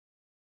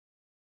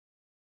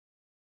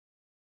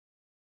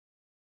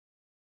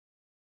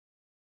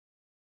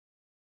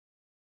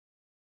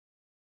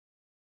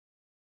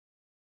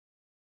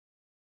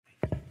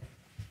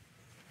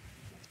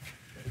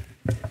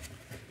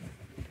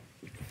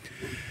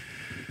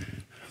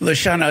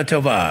Lashana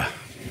Tova.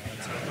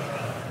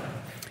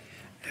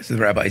 As the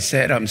rabbi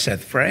said, I'm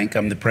Seth Frank.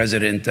 I'm the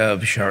president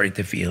of Shari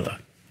Tefillah.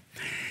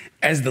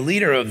 As the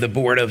leader of the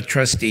board of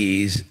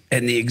trustees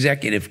and the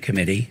executive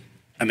committee,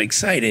 I'm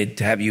excited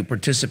to have you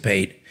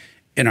participate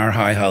in our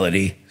high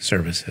holiday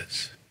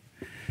services.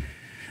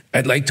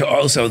 I'd like to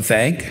also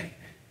thank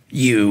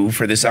you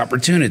for this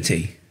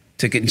opportunity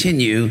to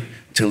continue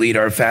to lead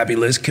our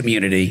fabulous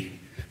community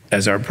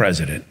as our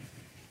president.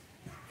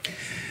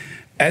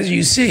 As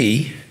you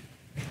see,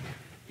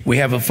 we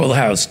have a full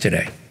house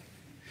today.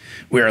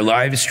 We are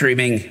live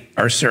streaming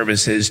our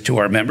services to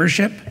our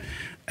membership,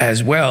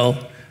 as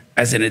well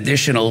as an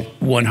additional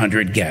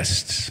 100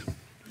 guests.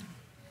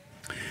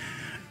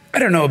 I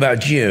don't know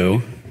about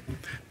you,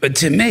 but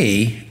to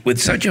me,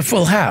 with such a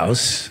full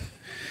house,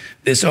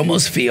 this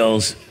almost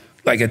feels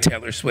like a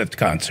Taylor Swift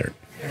concert.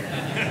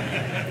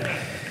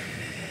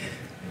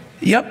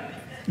 Yep,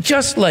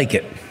 just like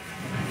it,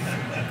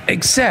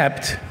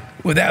 except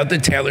without the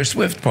Taylor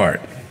Swift part,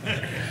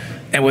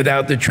 and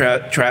without the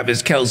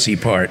Travis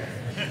Kelce part,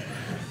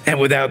 and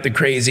without the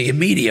crazy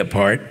media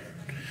part,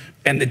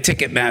 and the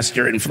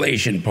Ticketmaster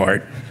inflation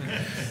part,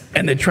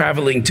 and the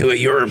traveling to a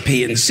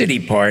European city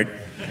part,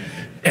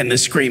 and the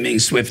screaming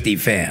Swiftie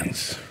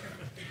fans.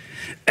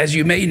 As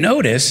you may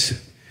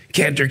notice,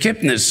 Cantor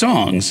Kipna's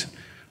songs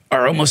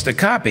are almost a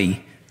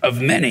copy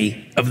of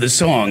many of the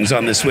songs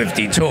on the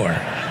Swiftie tour.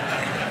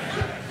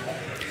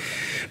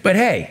 But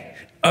hey,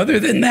 other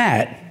than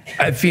that,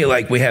 I feel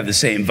like we have the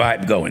same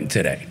vibe going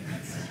today.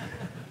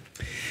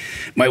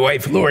 My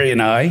wife Lori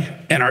and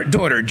I and our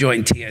daughter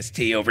joined TST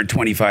over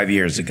 25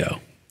 years ago.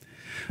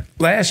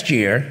 Last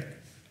year,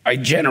 I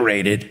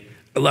generated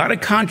a lot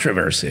of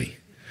controversy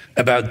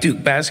about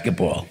Duke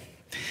basketball,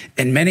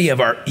 and many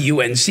of our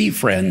UNC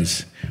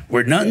friends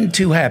were none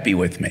too happy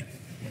with me.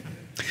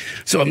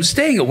 So I'm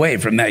staying away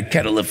from that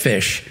kettle of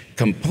fish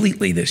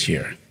completely this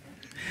year.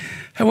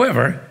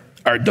 However,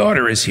 our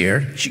daughter is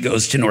here. She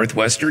goes to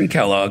Northwestern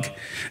Kellogg,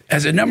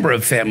 as a number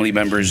of family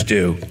members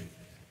do.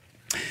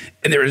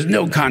 And there is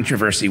no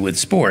controversy with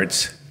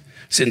sports,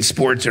 since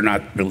sports are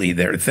not really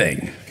their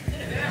thing.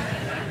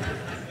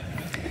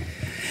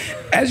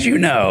 As you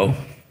know,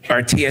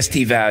 our TST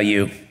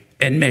value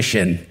and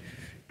mission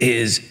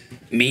is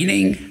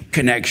meaning,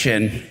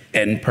 connection,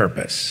 and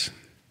purpose.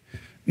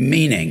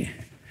 Meaning,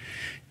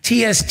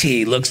 TST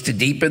looks to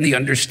deepen the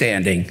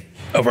understanding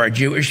of our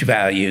Jewish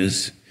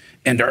values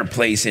and our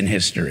place in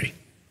history.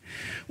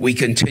 We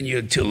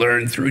continue to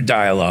learn through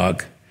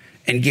dialogue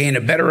and gain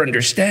a better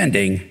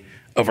understanding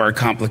of our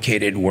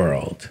complicated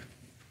world.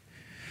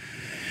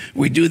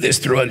 We do this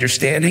through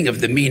understanding of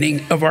the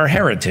meaning of our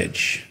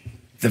heritage,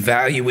 the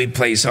value we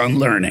place on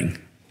learning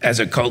as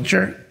a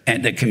culture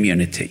and a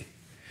community,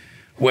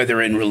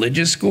 whether in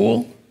religious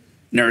school,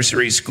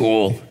 nursery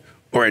school,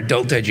 or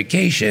adult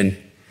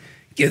education,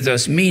 gives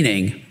us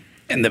meaning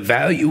and the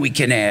value we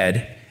can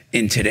add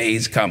in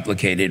today's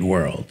complicated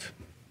world.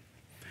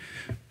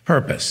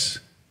 Purpose.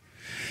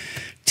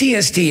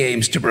 TST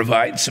aims to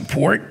provide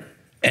support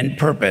and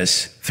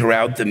purpose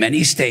throughout the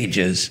many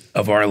stages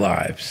of our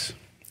lives.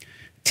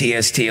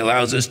 TST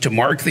allows us to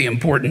mark the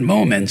important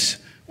moments,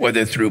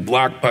 whether through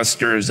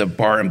blockbusters of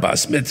bar and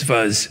bas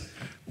mitzvahs,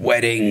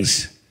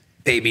 weddings,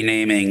 baby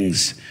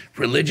namings,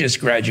 religious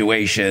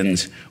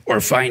graduations, or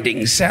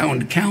finding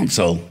sound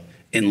counsel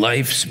in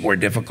life's more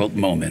difficult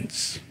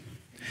moments.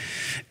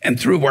 And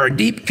through our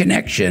deep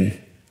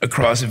connection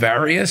across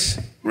various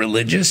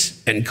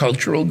religious and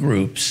cultural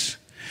groups,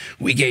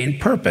 we gain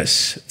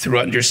purpose through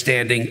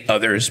understanding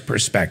others'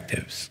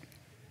 perspectives.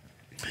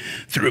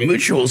 Through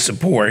mutual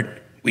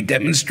support, we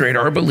demonstrate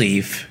our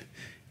belief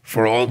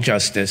for all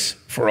justice,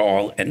 for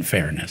all, and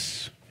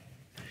fairness.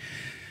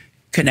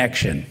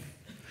 Connection.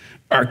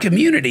 Our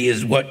community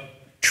is what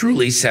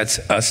truly sets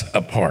us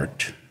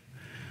apart.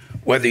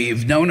 Whether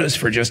you've known us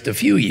for just a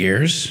few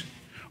years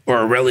or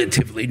are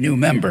relatively new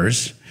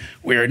members,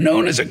 we are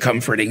known as a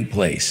comforting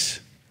place.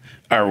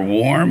 Our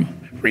warm,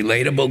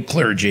 relatable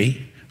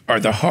clergy are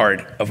the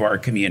heart of our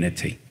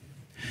community.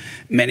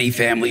 Many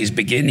families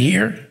begin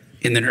here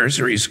in the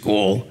nursery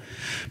school,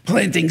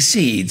 planting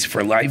seeds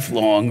for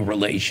lifelong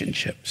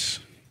relationships.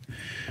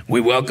 We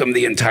welcome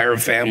the entire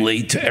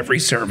family to every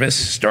service,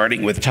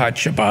 starting with Tat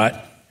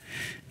Shabbat,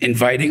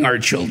 inviting our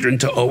children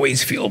to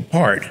always feel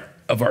part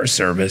of our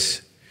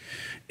service,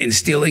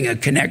 instilling a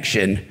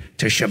connection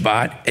to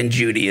Shabbat and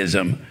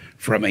Judaism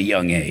from a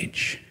young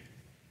age.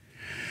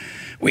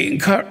 We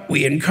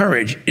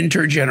encourage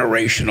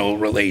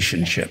intergenerational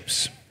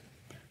relationships.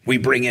 We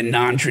bring in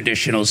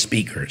non-traditional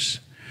speakers.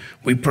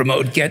 We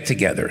promote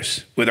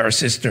get-togethers with our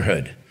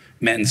sisterhood,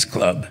 men's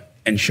club,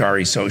 and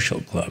Shari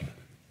Social Club.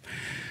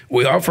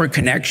 We offer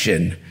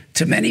connection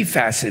to many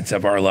facets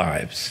of our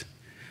lives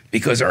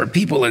because our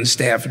people and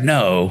staff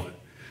know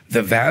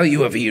the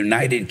value of a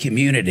united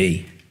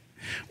community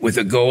with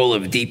a goal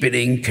of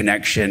deepening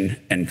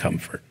connection and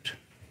comfort.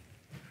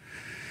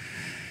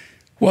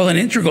 While an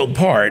integral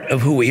part of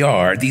who we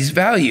are, these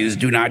values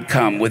do not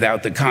come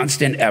without the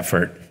constant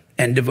effort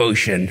and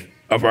devotion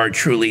of our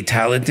truly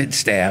talented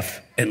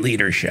staff and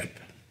leadership.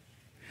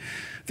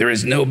 There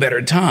is no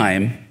better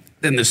time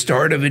than the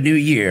start of a new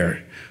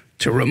year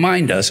to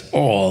remind us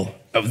all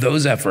of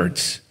those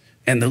efforts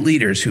and the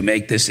leaders who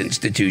make this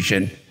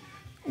institution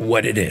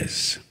what it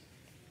is.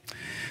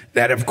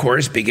 That, of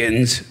course,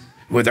 begins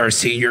with our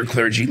senior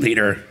clergy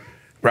leader,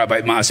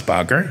 Rabbi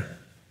Mosbacher,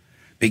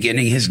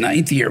 beginning his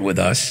 9th year with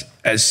us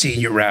as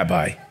senior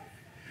rabbi,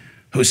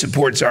 who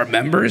supports our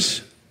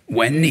members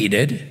when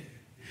needed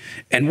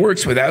and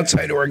works with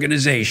outside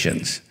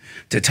organizations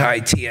to tie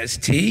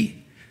TST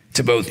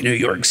to both New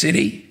York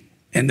City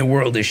and the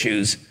world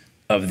issues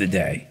of the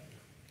day.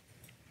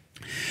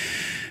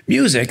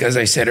 Music, as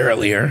I said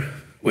earlier,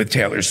 with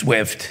Taylor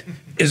Swift,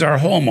 is our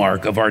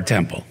hallmark of our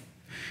temple.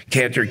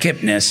 Cantor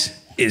Kipnis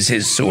is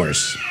his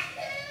source.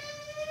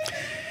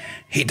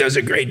 He does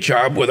a great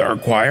job with our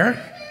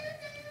choir,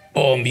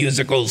 all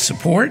musical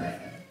support,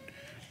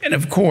 and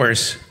of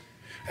course,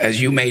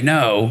 as you may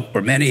know,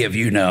 or many of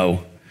you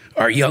know,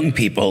 our young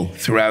people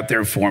throughout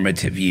their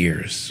formative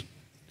years.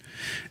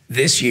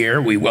 This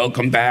year, we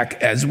welcome back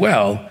as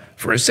well,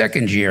 for a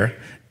second year,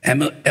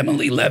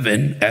 Emily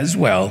Levin as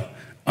well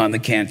on the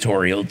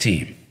cantorial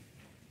team.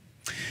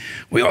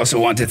 We also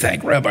want to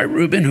thank Rabbi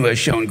Rubin, who has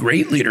shown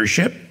great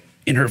leadership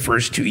in her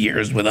first 2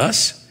 years with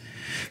us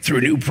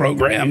through new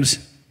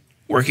programs,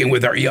 working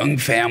with our young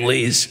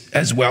families,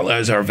 as well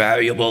as our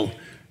valuable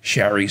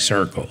Shari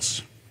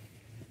circles.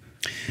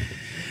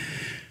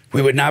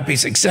 We would not be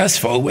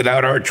successful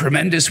without our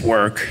tremendous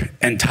work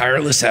and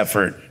tireless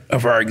effort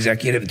of our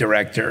executive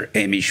director,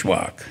 Amy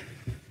Schwach.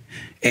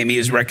 Amy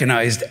is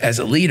recognized as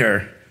a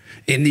leader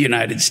in the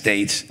United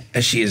States,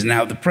 as she is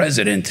now the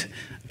president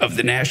of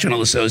the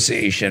National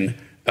Association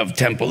of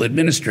Temple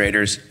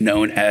Administrators,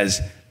 known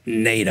as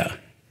NATA.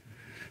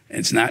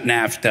 It's not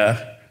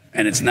NAFTA,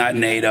 and it's not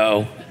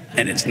NATO,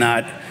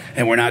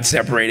 and we're not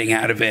separating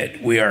out of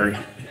it. We are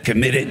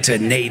committed to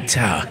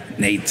NATA.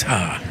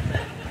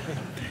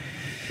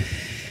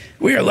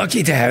 We are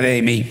lucky to have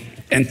Amy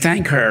and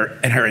thank her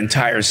and her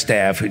entire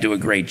staff who do a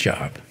great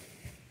job.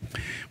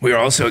 We are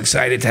also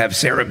excited to have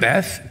Sarah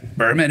Beth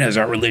Berman as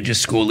our religious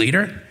school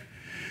leader.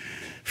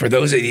 For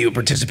those of you who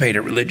participate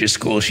at religious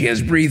school, she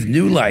has breathed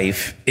new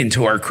life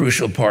into our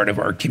crucial part of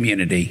our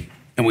community,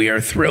 and we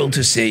are thrilled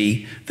to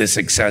see the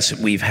success that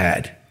we've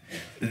had.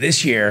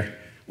 This year,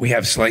 we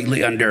have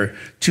slightly under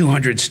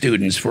 200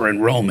 students for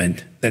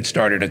enrollment that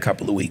started a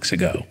couple of weeks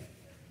ago.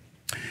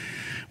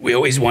 We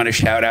always want to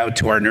shout out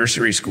to our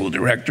nursery school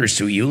director,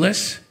 Sue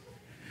Eulis.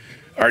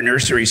 Our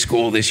nursery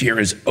school this year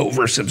is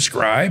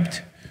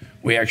oversubscribed.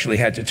 We actually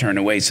had to turn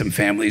away some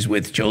families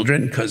with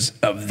children because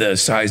of the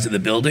size of the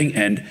building,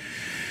 and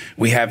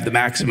we have the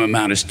maximum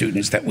amount of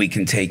students that we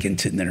can take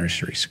into the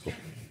nursery school.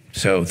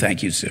 So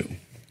thank you, Sue.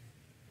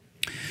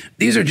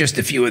 These are just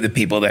a few of the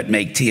people that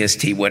make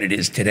TST what it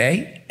is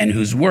today and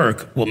whose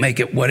work will make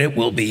it what it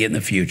will be in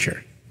the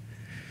future.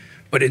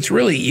 But it's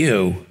really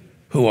you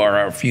who are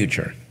our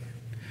future.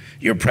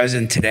 Your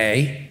present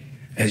today,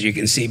 as you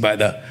can see by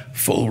the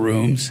full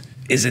rooms,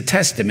 is a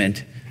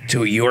testament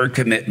to your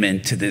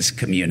commitment to this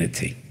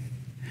community.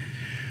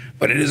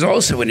 But it is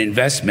also an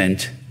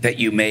investment that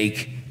you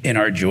make in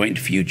our joint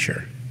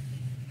future.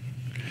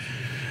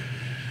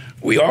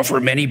 We offer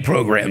many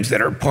programs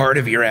that are part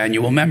of your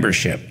annual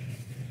membership.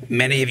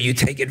 Many of you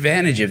take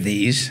advantage of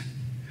these,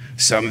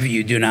 some of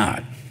you do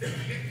not.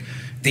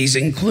 These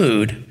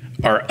include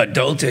our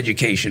adult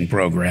education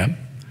program,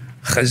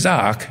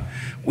 Chazak,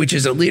 which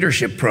is a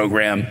leadership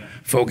program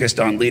focused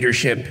on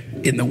leadership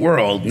in the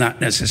world, not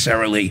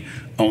necessarily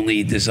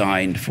only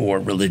designed for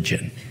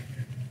religion.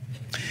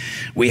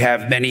 We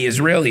have many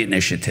Israeli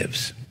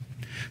initiatives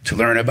to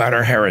learn about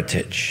our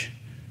heritage.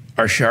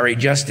 Our Shari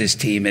Justice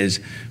team is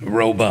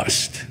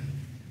robust.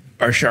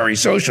 Our Shari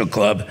Social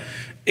Club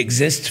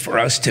exists for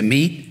us to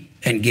meet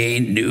and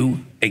gain new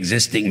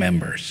existing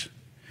members.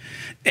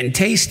 And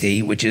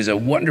Tasty, which is a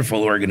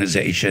wonderful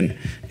organization,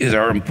 is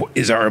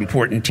our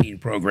important teen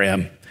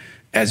program,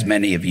 as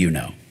many of you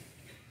know.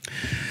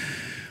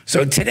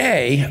 So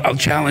today, I'll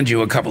challenge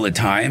you a couple of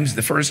times.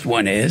 The first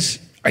one is,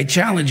 I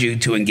challenge you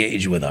to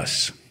engage with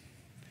us.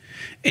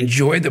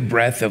 Enjoy the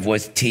breadth of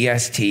what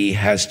TST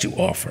has to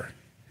offer.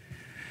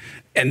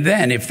 And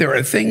then, if there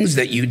are things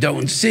that you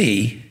don't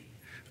see,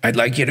 I'd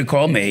like you to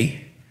call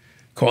me,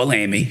 call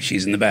Amy,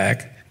 she's in the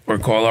back, or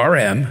call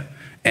RM,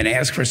 and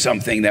ask for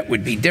something that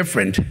would be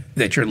different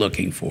that you're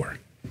looking for.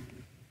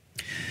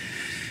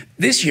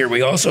 This year,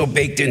 we also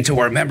baked into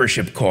our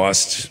membership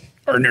costs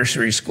our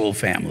nursery school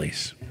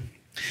families.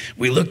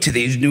 We look to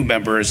these new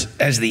members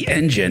as the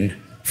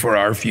engine for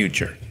our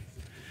future.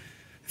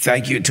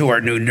 Thank you to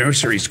our new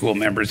nursery school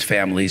members'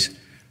 families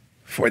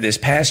for this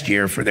past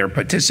year for their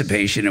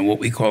participation in what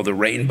we call the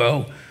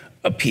Rainbow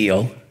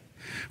Appeal,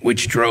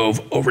 which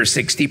drove over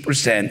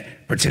 60%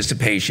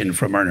 participation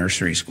from our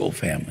nursery school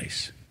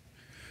families.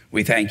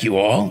 We thank you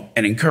all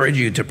and encourage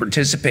you to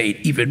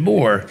participate even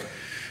more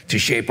to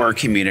shape our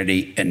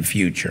community and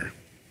future.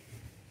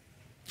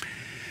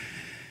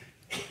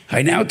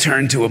 I now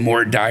turn to a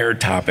more dire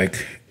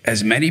topic,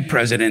 as many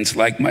presidents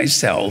like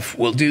myself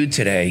will do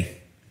today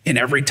in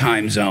every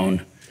time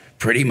zone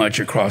pretty much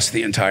across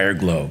the entire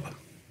globe.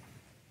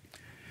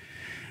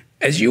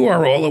 As you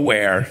are all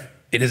aware,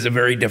 it is a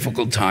very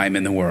difficult time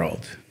in the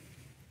world.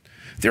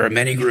 There are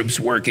many groups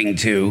working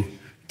to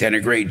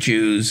denigrate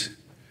Jews,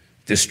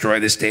 destroy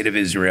the state of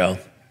Israel,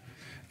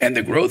 and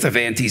the growth of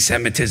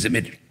anti-Semitism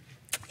in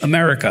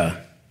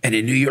America and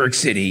in New York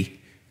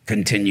City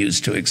continues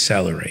to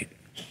accelerate.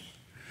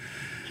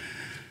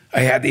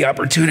 I had the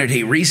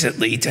opportunity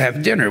recently to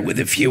have dinner with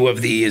a few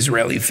of the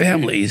Israeli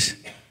families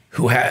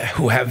who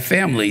have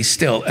families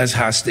still as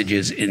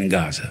hostages in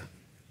Gaza.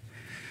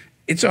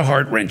 It's a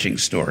heart-wrenching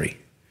story,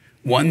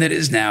 one that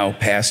is now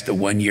past the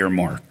one-year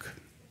mark.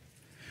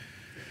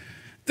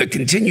 The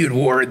continued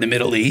war in the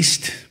Middle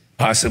East,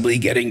 possibly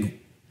getting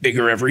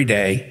bigger every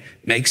day,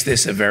 makes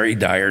this a very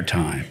dire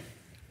time.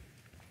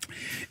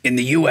 In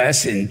the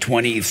US in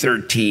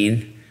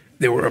 2013,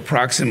 there were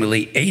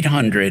approximately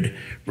 800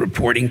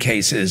 reporting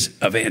cases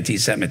of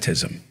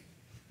anti-Semitism.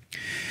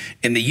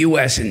 In the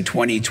US in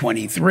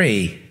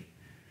 2023,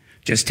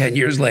 just 10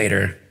 years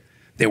later,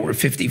 there were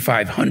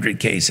 5,500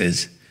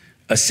 cases,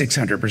 a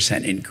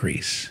 600%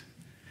 increase.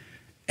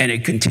 And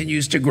it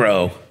continues to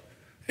grow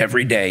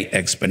every day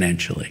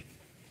exponentially.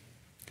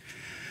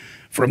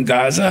 From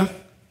Gaza,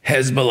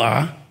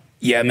 Hezbollah,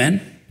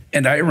 Yemen,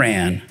 and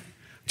Iran,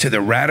 to the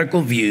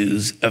radical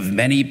views of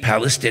many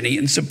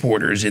Palestinian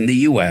supporters in the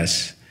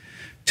US,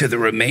 to the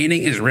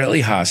remaining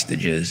Israeli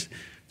hostages,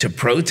 to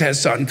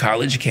protests on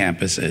college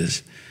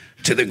campuses,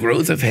 to the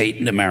growth of hate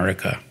in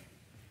America.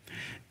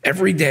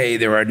 Every day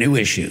there are new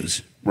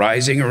issues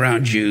rising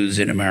around Jews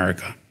in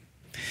America.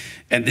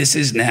 And this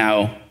is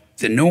now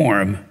the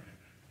norm.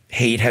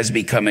 Hate has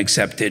become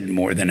accepted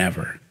more than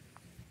ever.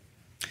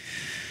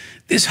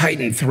 This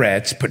heightened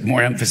threats put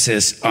more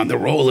emphasis on the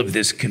role of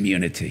this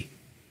community.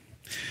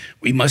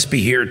 We must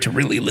be here to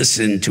really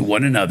listen to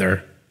one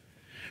another,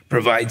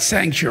 provide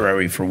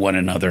sanctuary for one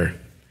another,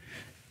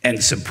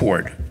 and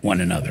support one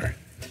another.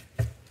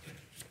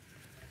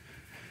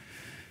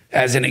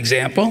 As an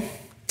example,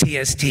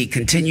 TST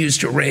continues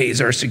to raise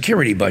our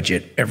security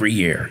budget every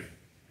year.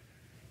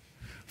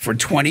 For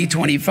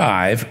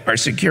 2025, our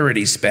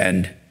security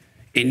spend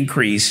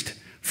increased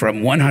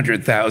from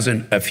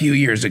 $100,000 a few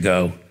years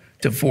ago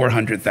to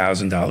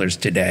 $400,000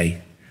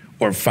 today,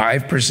 or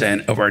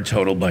 5% of our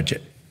total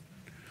budget.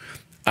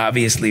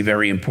 Obviously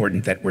very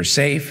important that we're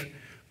safe,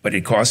 but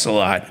it costs a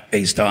lot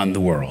based on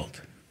the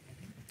world.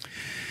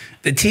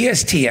 The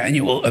TST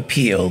annual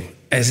appeal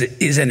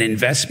is an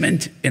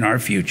investment in our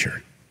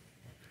future.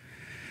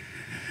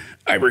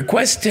 I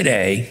request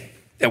today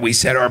that we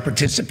set our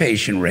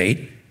participation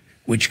rate,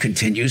 which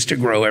continues to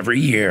grow every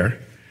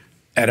year,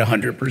 at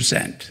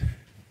 100%.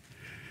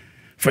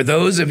 For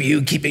those of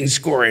you keeping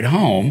score at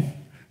home,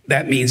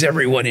 that means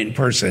everyone in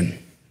person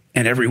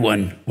and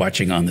everyone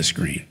watching on the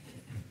screen.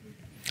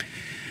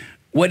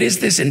 What is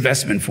this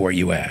investment for,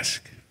 you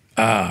ask?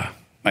 Ah,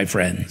 my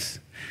friends,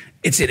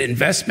 it's an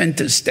investment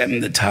to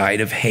stem the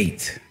tide of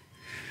hate,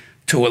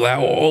 to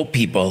allow all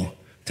people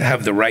to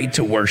have the right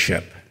to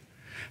worship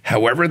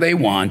however they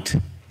want,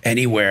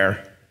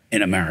 anywhere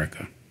in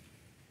America.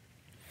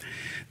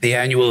 The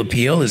annual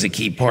appeal is a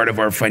key part of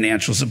our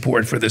financial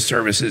support for the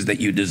services that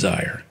you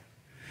desire.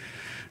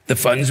 The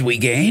funds we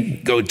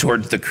gain go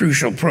towards the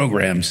crucial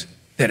programs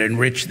that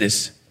enrich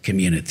this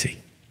community.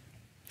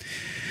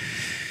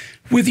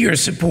 With your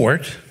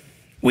support,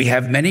 we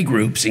have many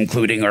groups,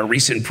 including our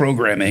recent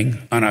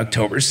programming on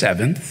October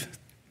 7th,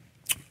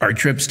 our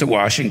trips to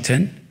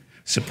Washington,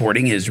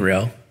 supporting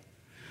Israel,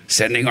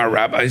 sending our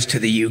rabbis to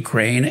the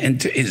Ukraine and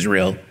to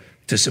Israel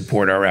to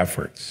support our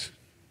efforts.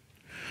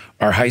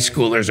 Our high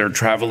schoolers are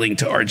traveling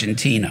to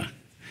Argentina,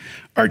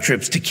 our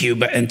trips to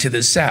Cuba and to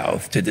the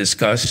South to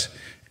discuss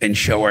and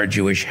show our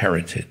Jewish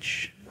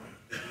heritage.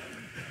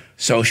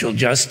 Social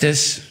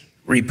justice,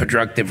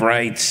 reproductive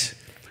rights,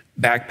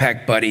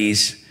 backpack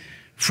buddies,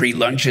 free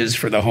lunches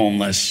for the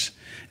homeless,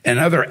 and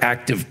other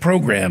active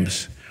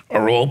programs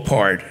are all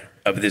part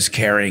of this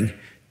caring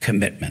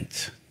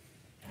commitment.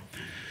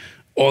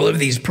 All of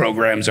these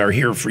programs are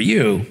here for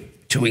you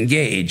to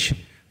engage,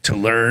 to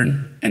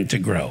learn, and to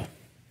grow.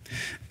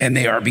 And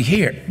they are be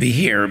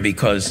here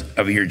because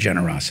of your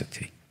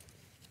generosity.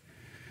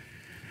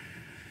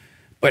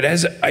 But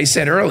as I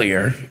said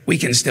earlier, we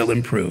can still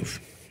improve.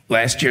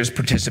 Last year's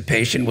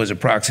participation was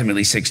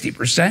approximately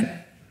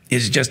 60%,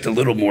 is just a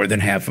little more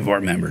than half of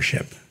our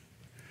membership.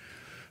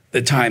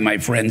 The time, my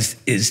friends,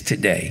 is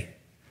today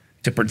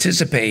to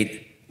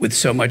participate with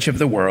so much of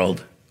the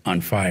world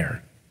on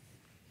fire.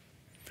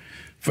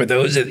 For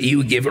those of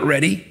you who give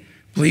already,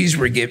 please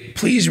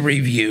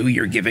review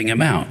your giving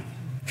amount.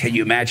 Can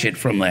you match it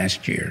from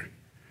last year?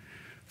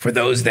 For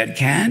those that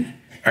can,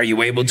 are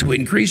you able to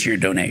increase your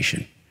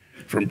donation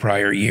from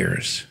prior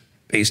years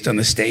based on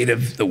the state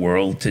of the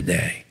world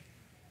today?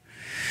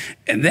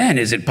 And then,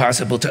 is it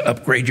possible to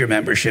upgrade your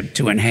membership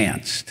to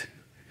enhanced?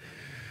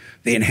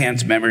 The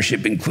enhanced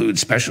membership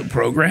includes special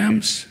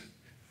programs,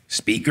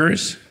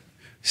 speakers,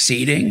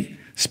 seating,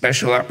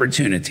 special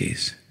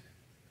opportunities.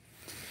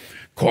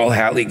 Call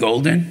Hallie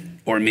Golden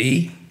or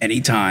me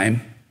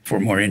anytime for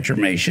more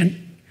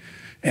information.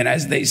 And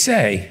as they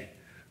say,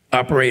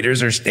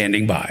 operators are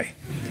standing by.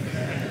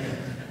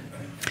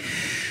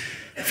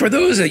 For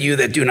those of you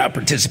that do not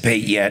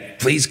participate yet,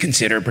 please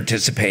consider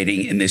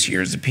participating in this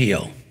year's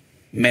appeal.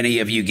 Many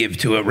of you give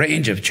to a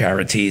range of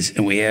charities,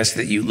 and we ask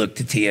that you look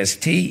to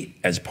TST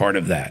as part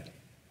of that.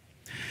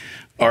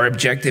 Our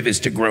objective is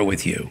to grow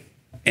with you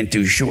and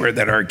to ensure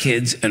that our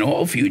kids and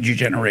all future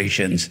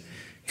generations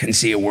can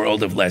see a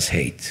world of less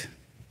hate.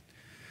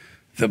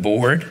 The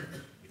board,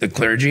 the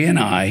clergy, and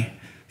I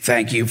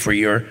thank you for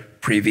your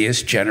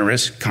previous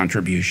generous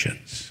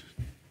contributions.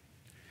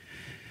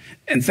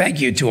 And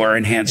thank you to our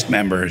enhanced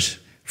members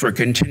for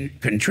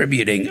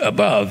contributing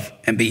above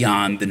and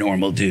beyond the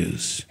normal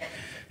dues.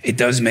 It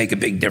does make a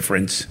big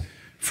difference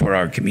for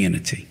our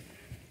community.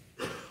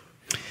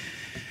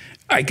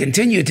 I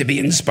continue to be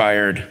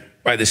inspired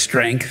by the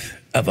strength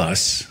of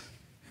us,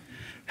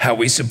 how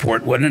we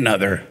support one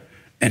another,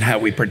 and how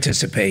we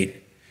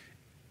participate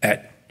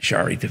at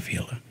Shari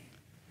Tefillah.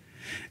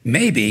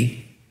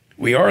 Maybe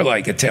we are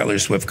like a Taylor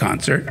Swift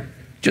concert,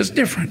 just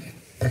different.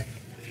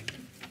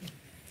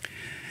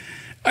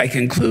 I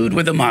conclude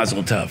with a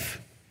mazel tov.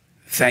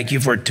 Thank you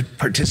for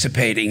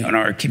participating in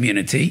our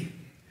community,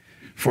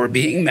 for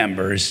being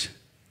members,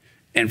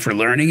 and for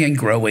learning and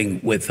growing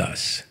with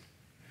us.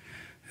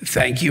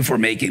 Thank you for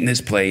making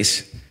this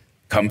place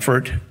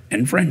comfort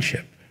and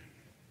friendship.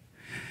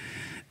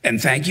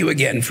 And thank you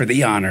again for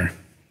the honor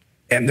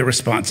and the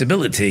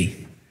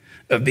responsibility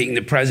of being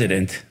the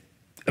president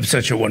of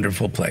such a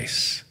wonderful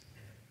place.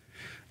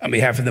 On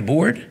behalf of the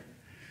board,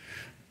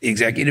 the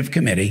executive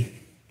committee,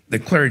 the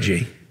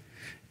clergy,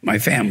 my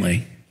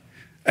family,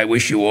 I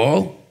wish you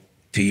all,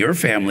 to your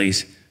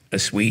families, a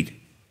sweet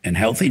and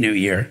healthy new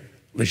year.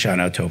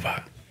 L'shana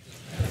Tova.